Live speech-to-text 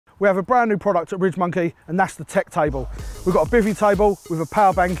We have a brand new product at RidgeMonkey, and that's the tech table. We've got a bivvy table with a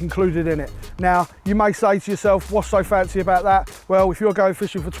power bank included in it. Now, you may say to yourself, what's so fancy about that? Well, if you're going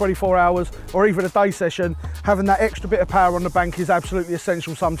fishing for 24 hours or even a day session, having that extra bit of power on the bank is absolutely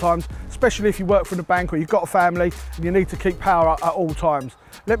essential sometimes, especially if you work for the bank or you've got a family and you need to keep power up at all times.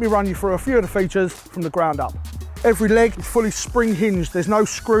 Let me run you through a few of the features from the ground up. Every leg is fully spring hinged. There's no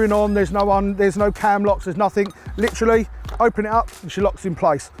screwing on, there's no cam locks, there's nothing. Literally, open it up and she locks in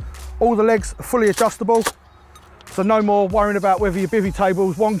place. All the legs are fully adjustable, so no more worrying about whether your bivvy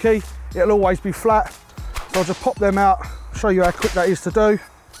table's wonky. It'll always be flat. So I'll just pop them out, show you how quick that is to do.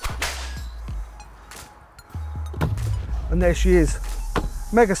 And there she is.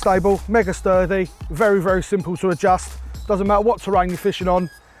 Mega stable, mega sturdy, very, very simple to adjust. Doesn't matter what terrain you're fishing on,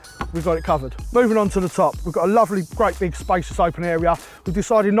 we've got it covered. Moving on to the top, we've got a lovely, great big spacious open area. We've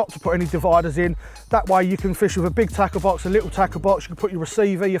decided not to put any dividers in. That way you can fish with a big tackle box, a little tackle box. You can put your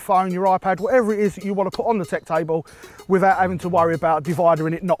receiver, your phone, your iPad, whatever it is that you want to put on the tech table without having to worry about a divider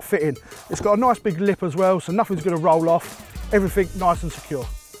in it not fitting. It's got a nice big lip as well, so nothing's going to roll off. Everything nice and secure.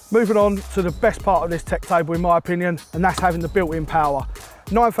 Moving on to the best part of this tech table in my opinion, and that's having the built-in power.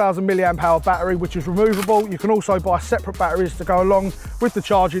 9,000 milliamp hour battery, which is removable. You can also buy separate batteries to go along with the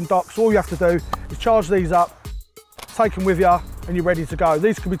charging dock. So all you have to do is charge these up, take them with you, and you're ready to go.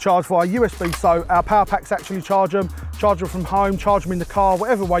 These can be charged via USB, so our power packs actually charge them from home, charge them in the car,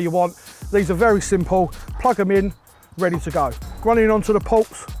 whatever way you want. These are very simple, plug them in, ready to go. Running onto the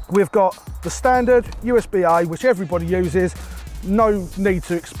ports, we've got the standard USB-A, which everybody uses. No need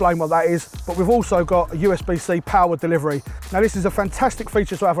to explain what that is, but we've also got a USB-C power delivery. Now this is a fantastic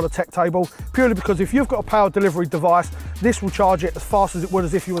feature to have on a tech table, purely because if you've got a power delivery device, this will charge it as fast as it would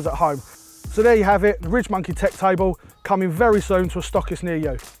as if you was at home. So there you have it, the RidgeMonkey tech table, coming very soon to a stockist near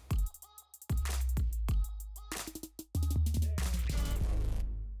you.